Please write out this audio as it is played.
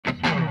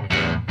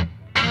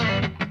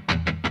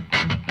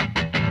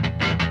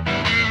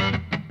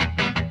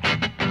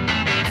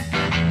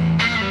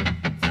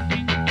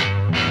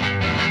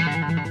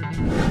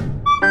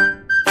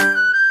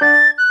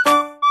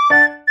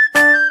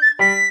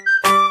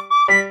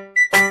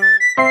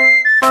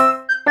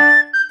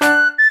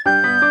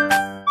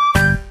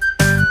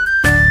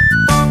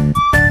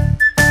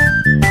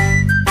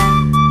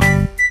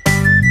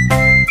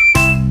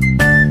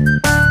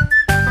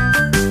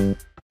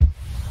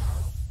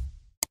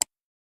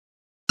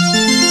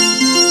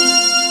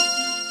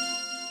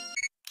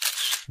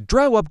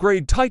Draw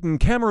upgrade Titan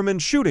Cameraman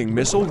shooting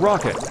missile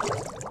rocket. At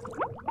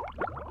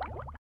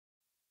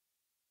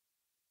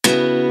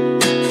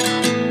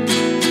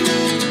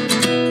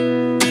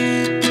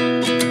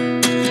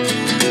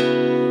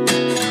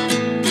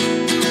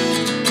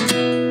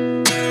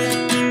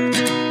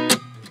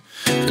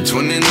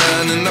 29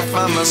 and I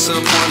find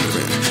myself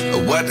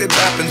wondering what did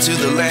happen to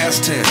the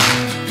last 10.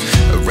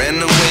 I ran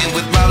away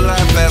with my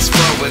life, fast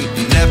forward,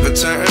 never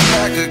turn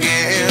back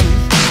again.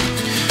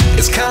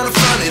 It's kind of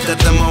funny that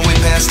the more we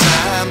pass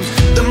time,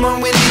 the more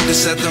we need to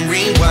set them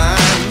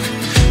rewind.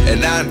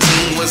 And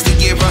 19 was the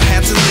year I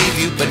had to leave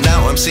you, but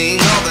now I'm seeing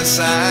all the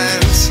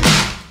signs.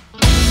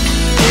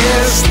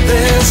 Is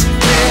this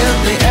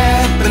really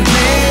happening?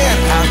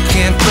 I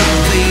can't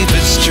believe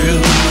it's true.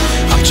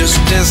 I'm just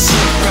as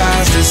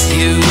surprised as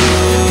you.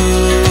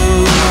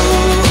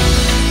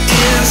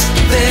 Is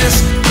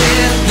this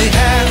really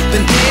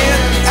happening?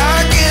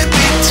 I can't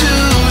be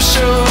too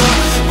sure,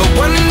 but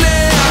one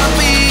day I'll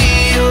be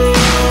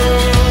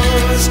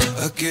yours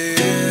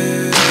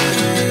again.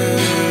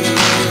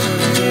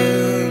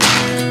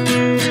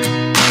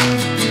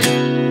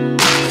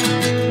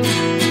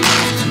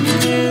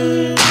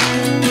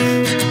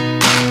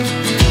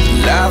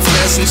 Life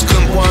lessons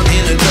come one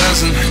in a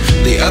dozen.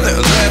 The other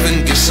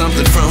 11 get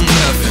something from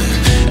nothing.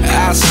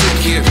 I sit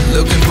here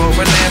looking for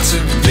an answer.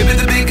 Maybe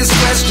the biggest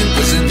question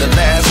was in the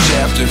last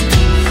chapter.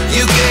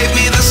 You gave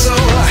me the soul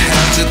I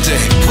have today.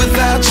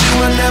 Without you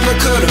I never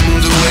could have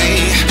moved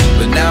away.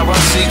 But now I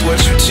see what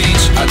you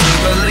teach. I do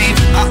believe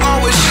I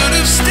always should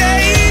have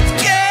stayed.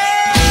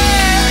 Yeah.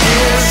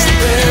 Is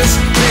this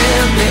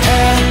really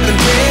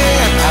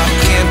happening? I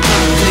can't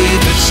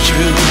believe it's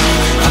true.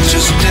 I'm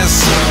just as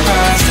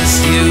surprised as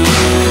you.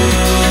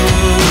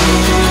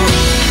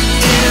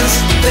 Is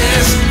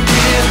this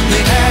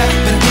really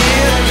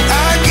happening?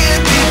 I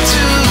can't be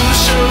too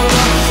sure,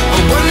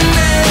 but one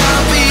day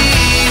I'll be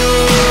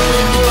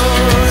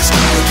yours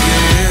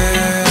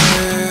again.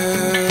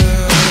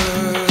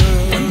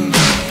 One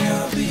day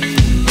I'll be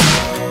yours.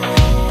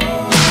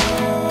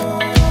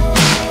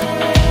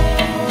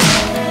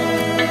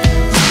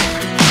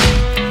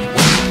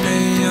 One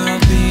day I'll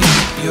be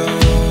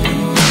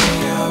yours.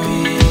 I'll be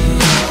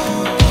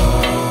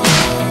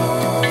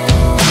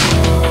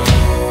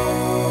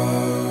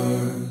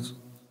yours.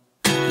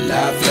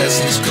 Life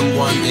lessons come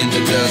one in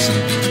a dozen.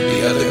 The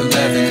other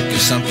 11 get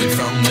something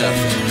from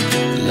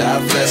nothing.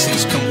 Life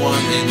lessons come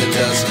one in a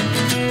dozen.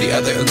 The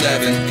other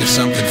 11 get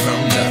something from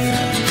nothing.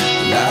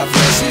 Life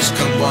lessons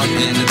come one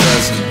in a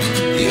dozen.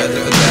 The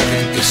other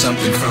 11 get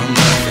something from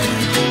nothing.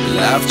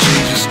 Life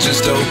changes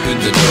just open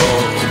the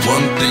door.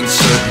 One thing's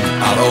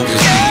certain, I'll always be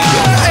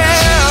yours.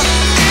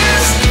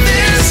 Is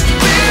this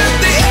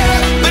really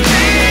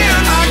happening?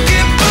 I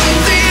can't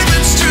believe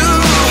it's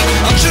true.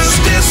 I'm just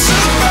as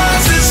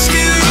surprised as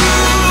you.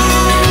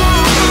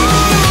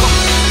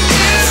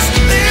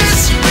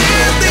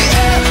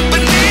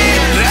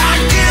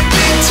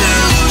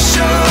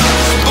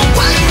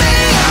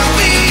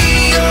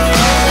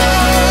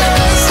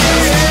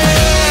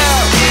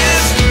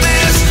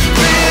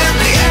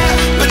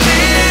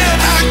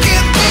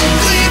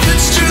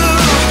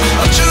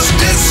 Just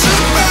as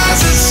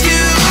surprised as you.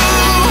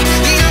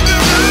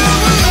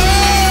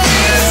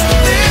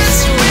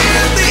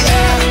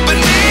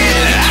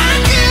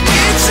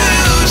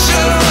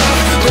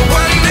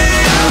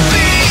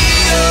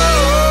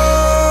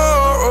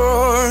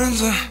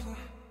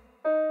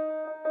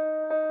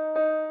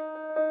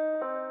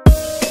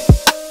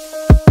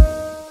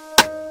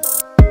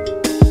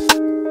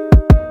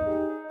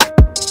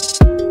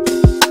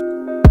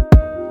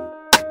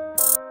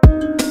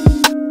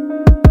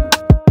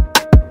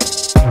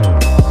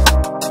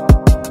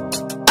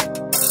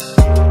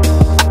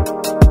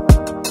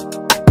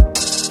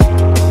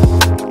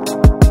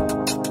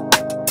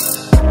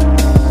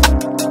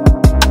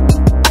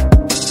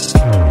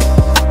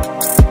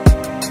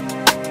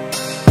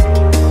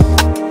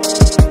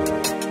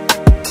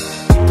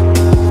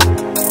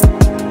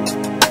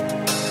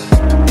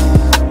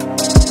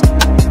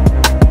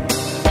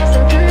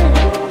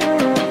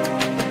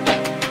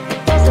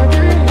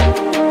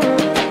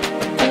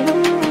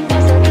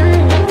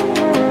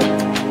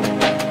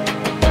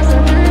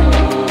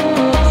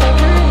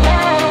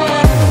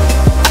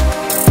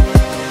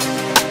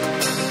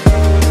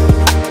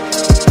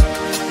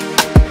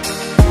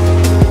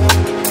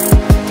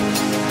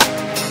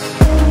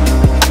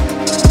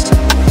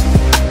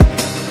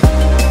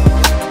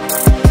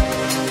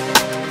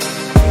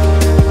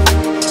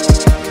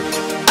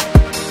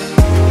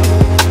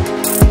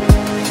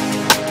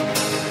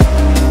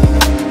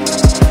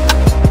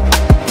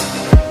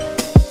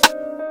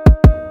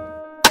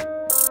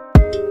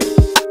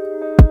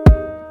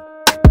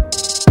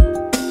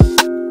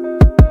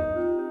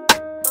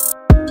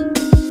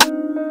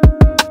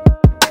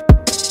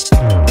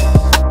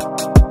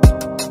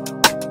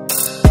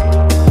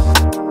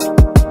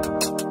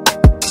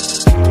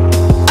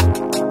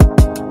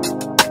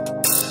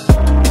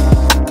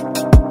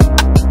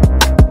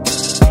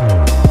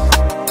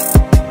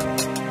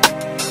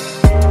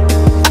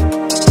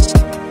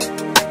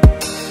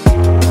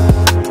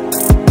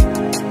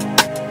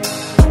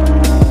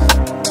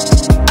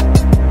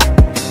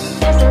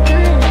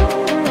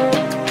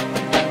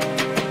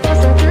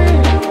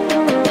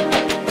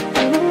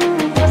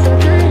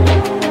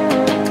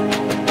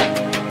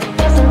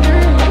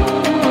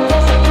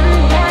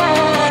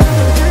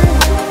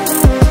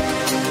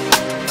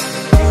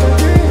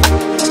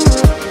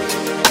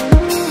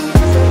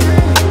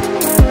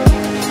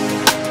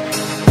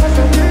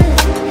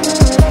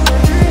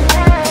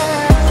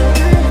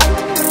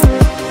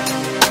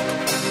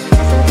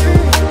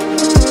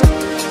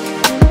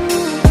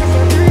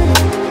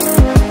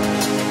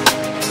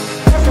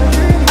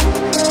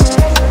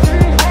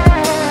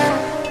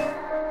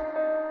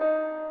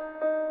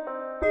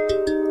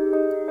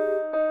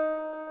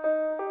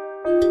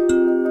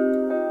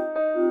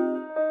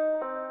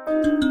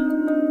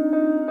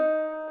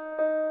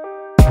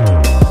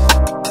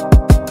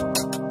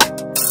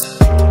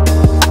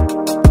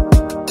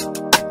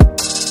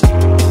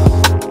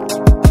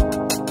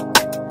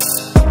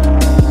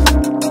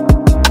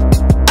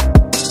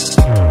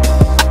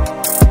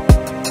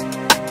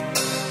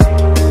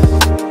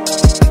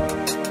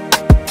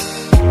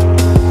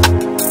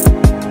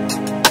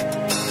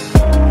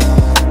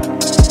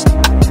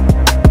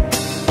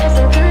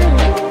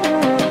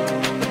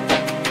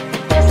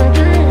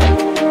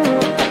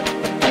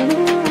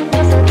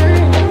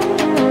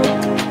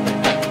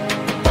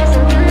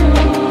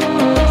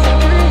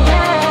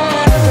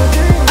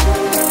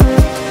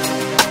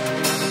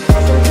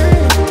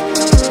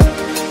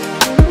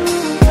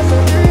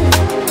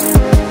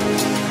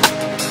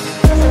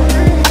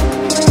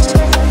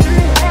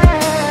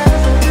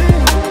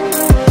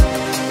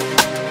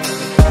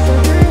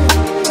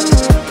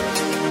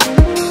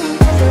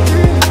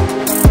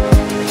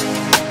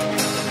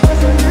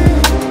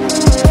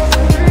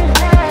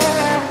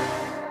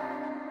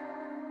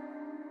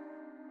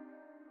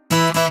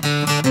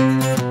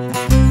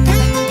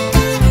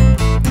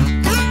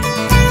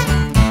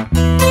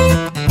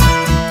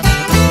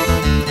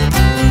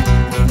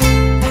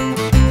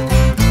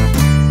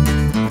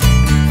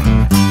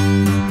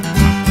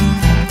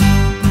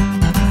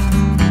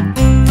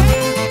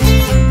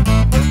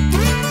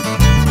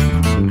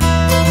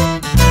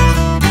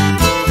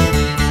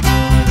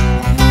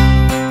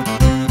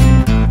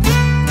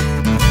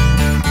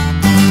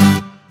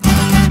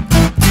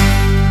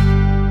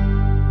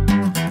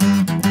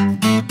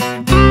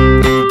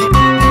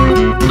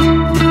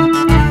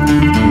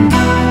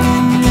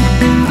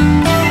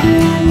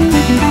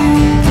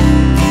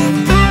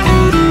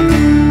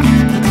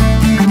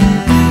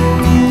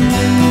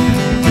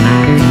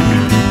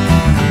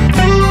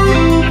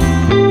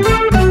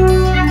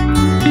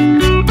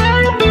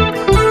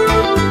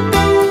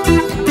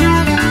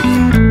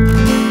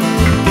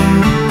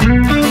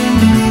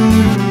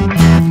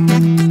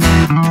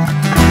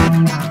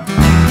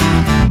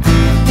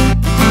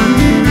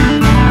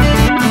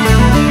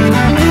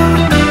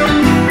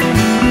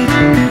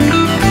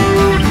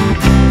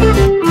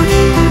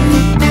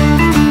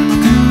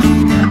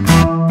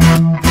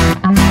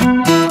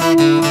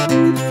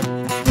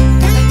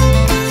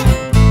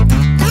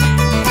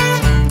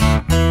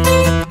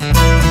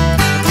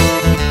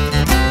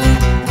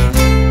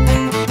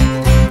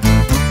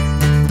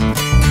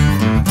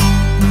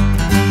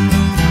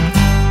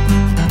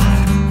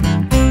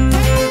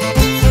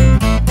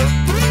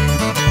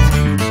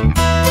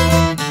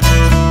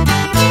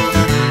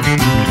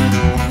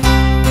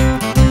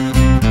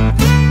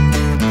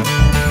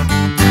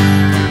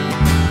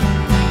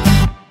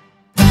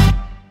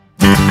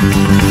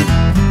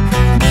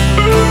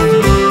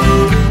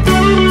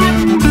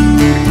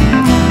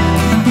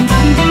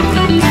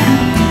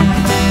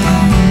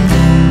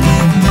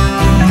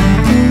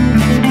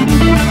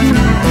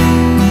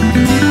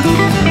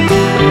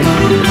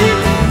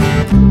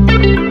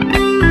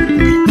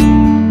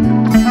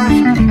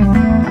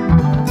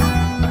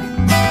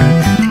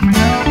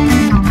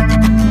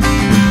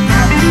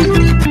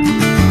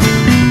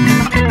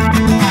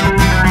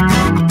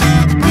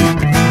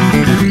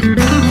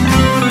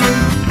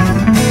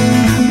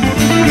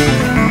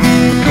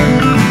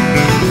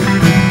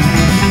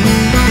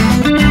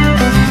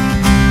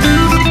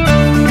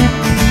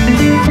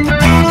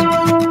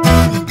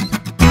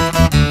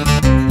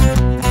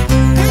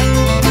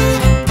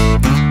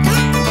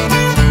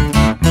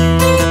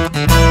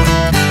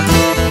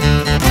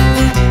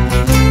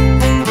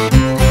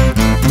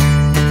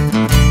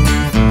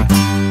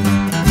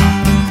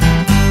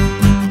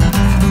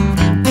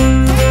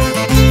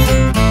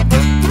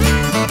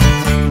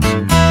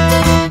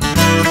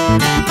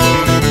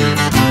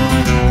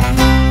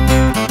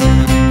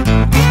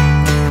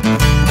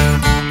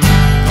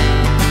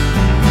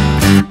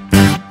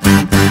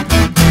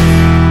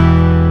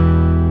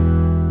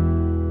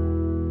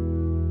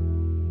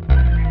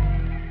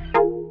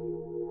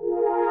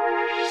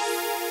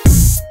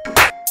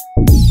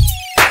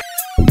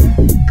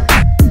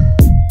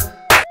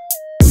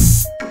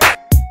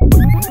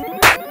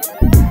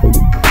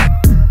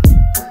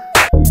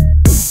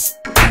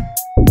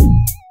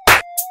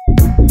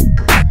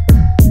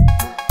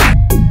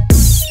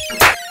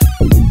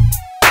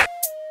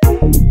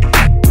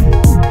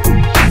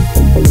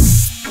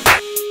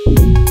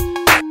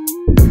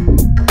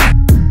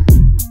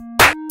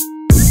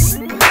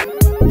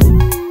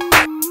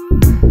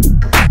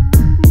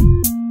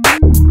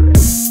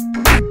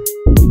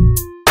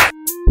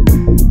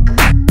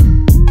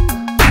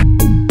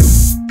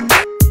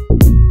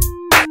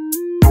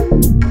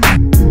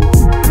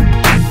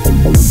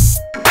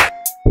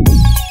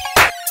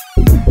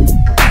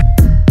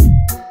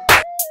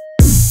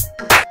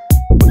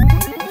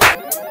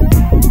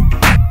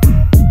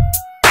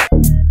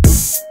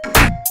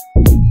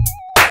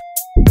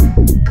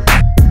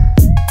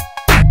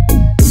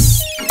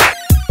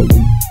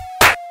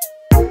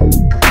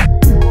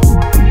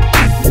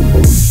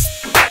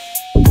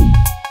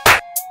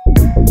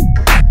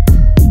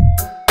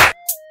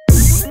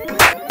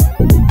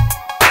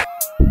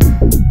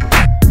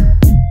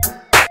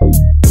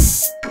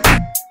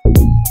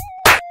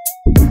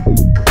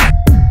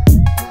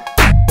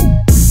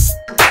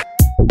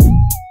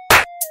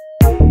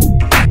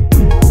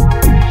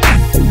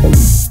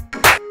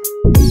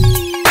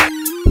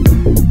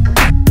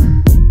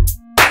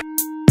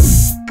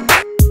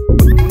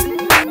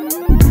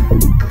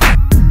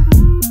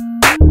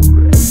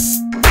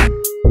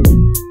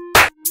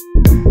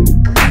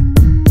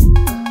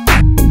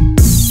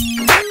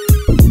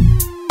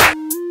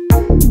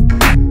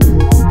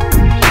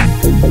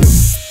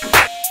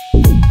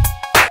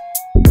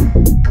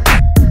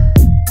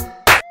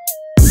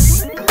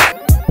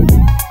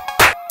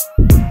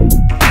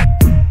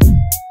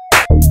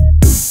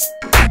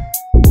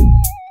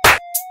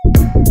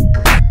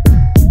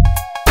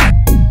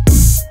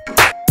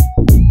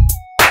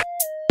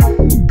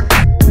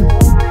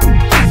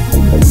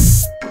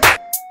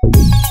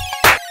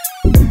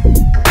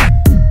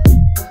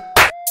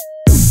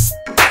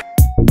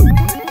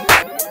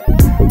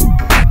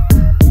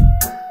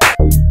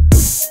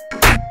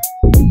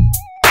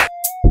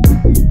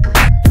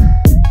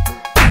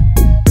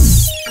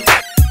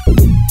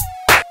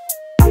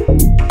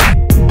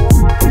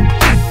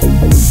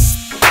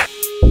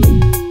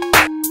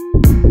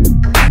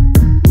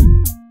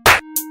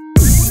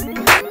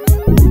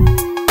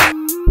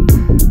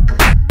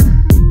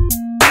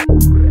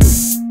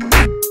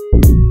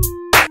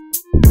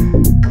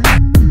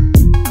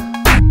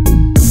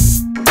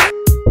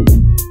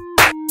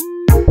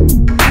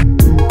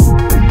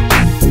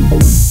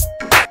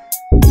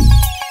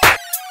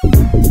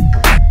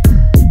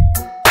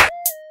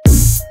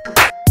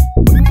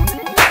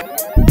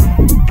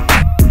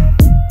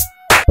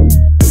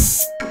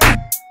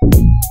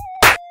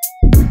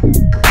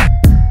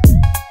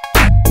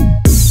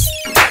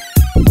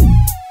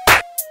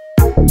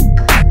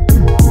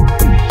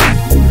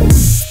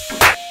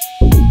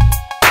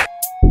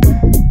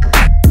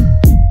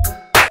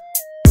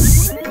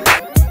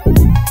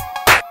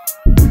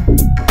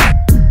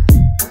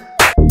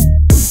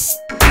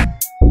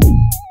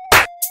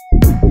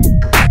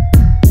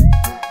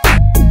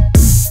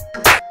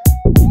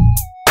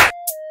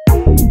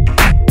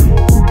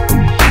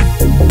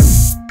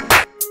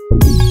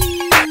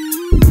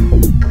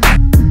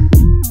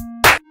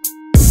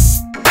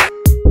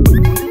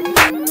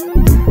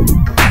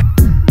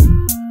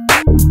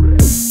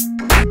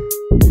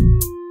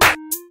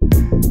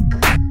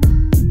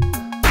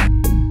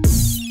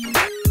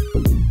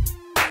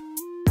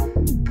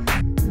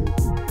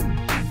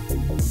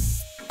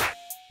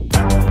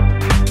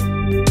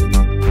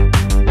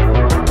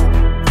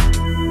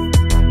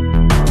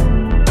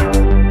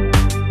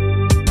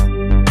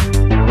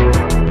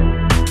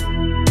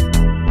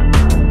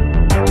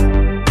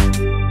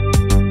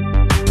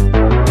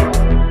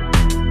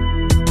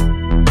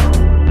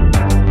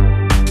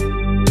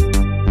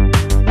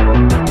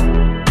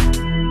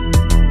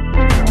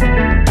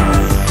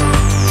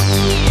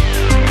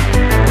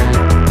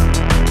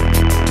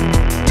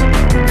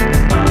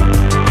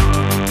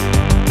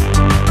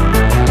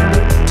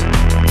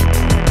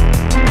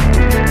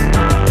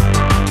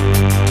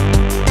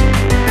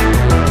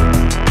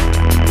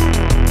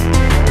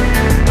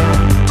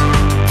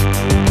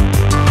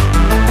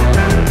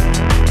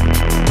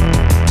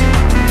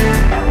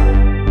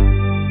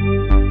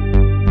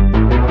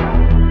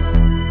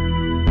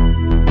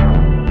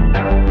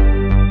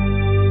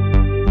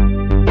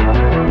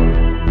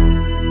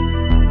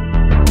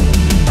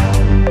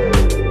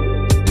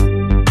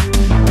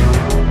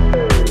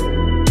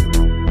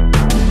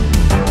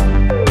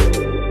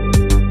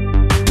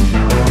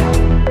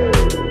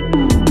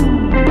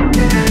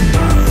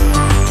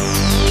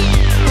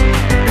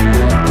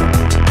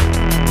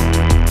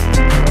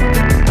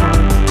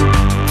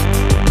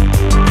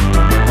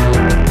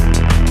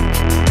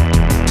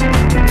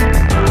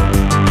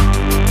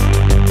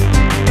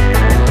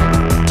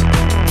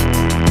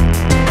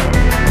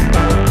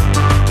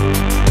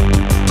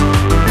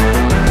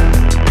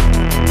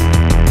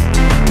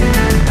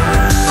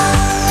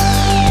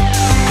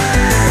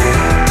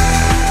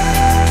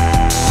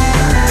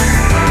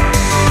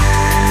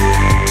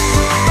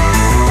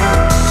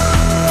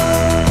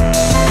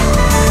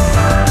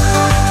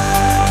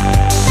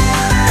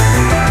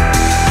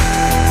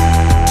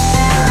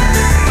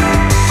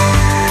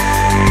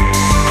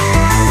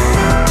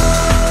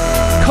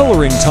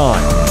 coloring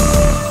time.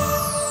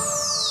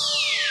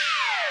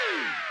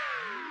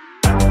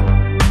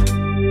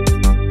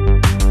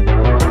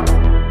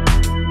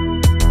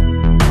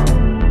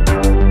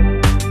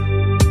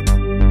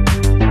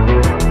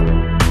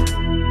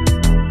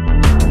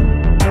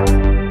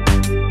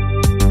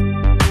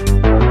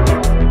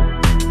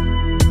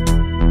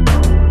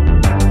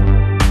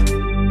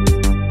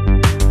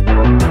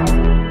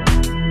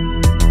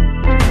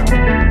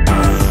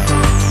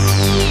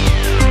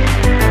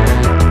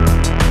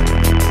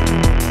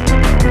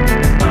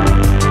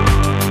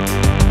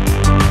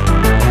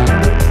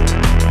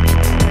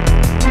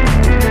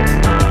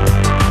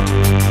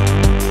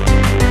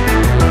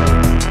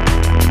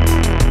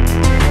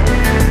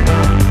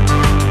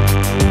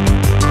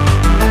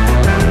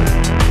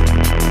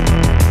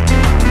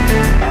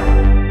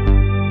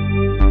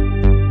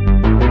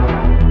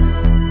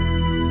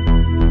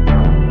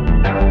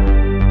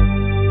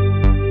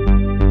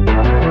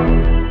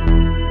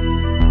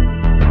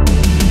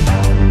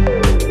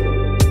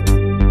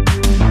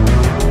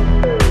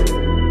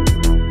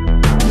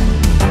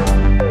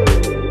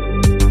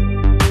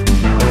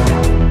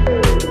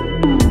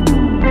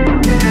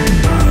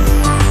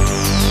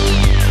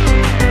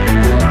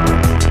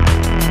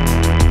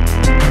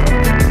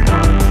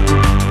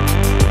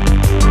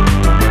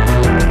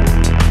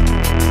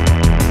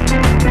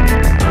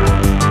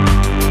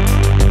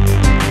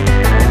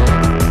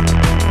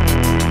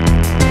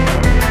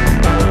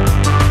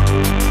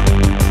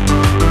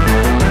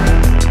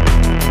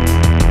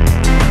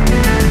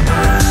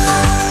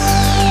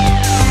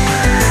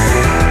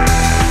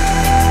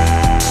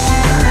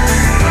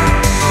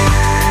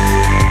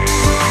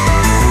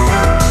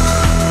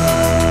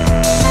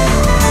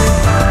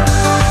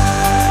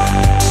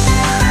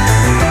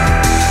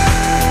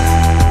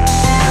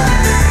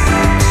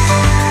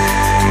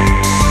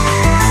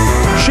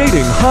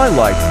 Shading,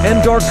 highlight,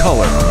 and dark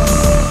color.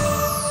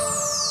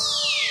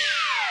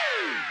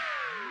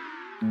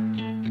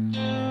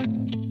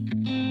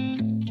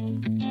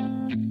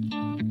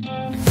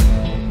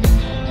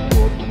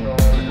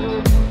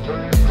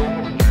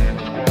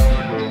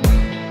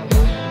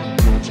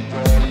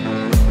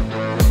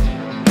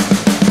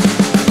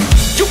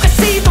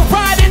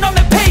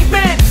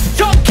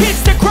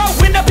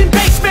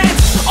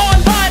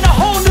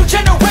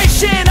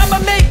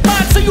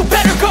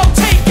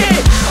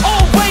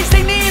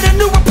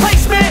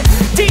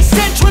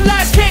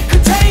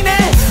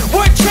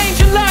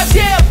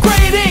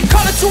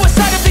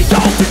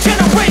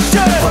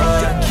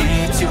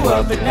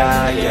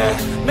 Yeah,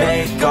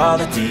 make all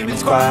the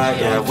demons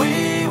quiet. Yeah,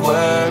 we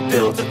were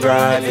built to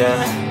thrive. Yeah,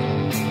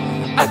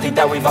 I think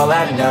that we've all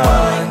had enough.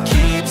 What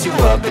keeps you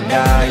up at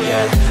night?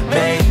 Yeah,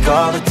 make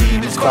all the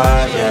demons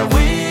quiet. Yeah,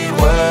 we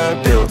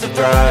were built to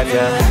thrive.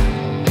 Yeah,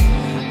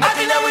 I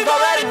think that we've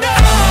all had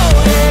enough.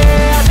 Oh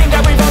yeah, I think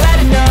that we've all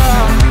had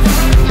enough.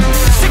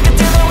 Sick of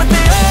dealing with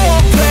the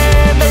old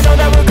plan. They know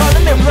that we're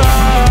calling it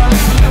wrong.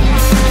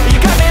 You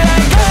got me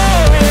like,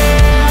 oh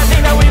yeah, I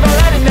think that we've all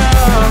had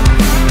enough.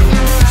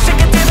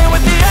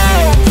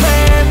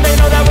 They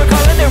know that we're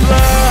calling it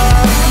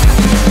love.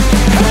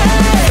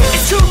 Hey,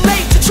 it's too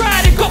late to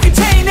try to go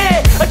contain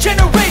it. A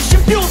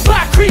generation fueled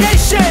by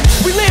creation.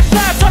 We live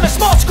lives on a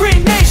small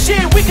screen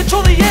nation. We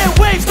control the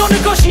airwaves, no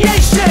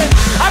negotiation.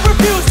 I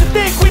refuse to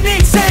think we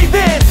need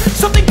saving.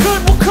 Something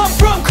good will come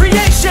from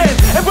creation.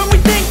 And when we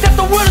think that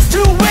the world is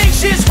too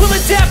anxious, we'll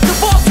adapt,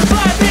 evolve,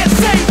 survive, and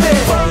save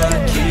it. What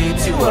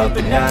keeps you up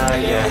at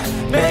night? Yeah,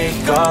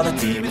 make all the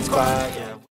demons quiet.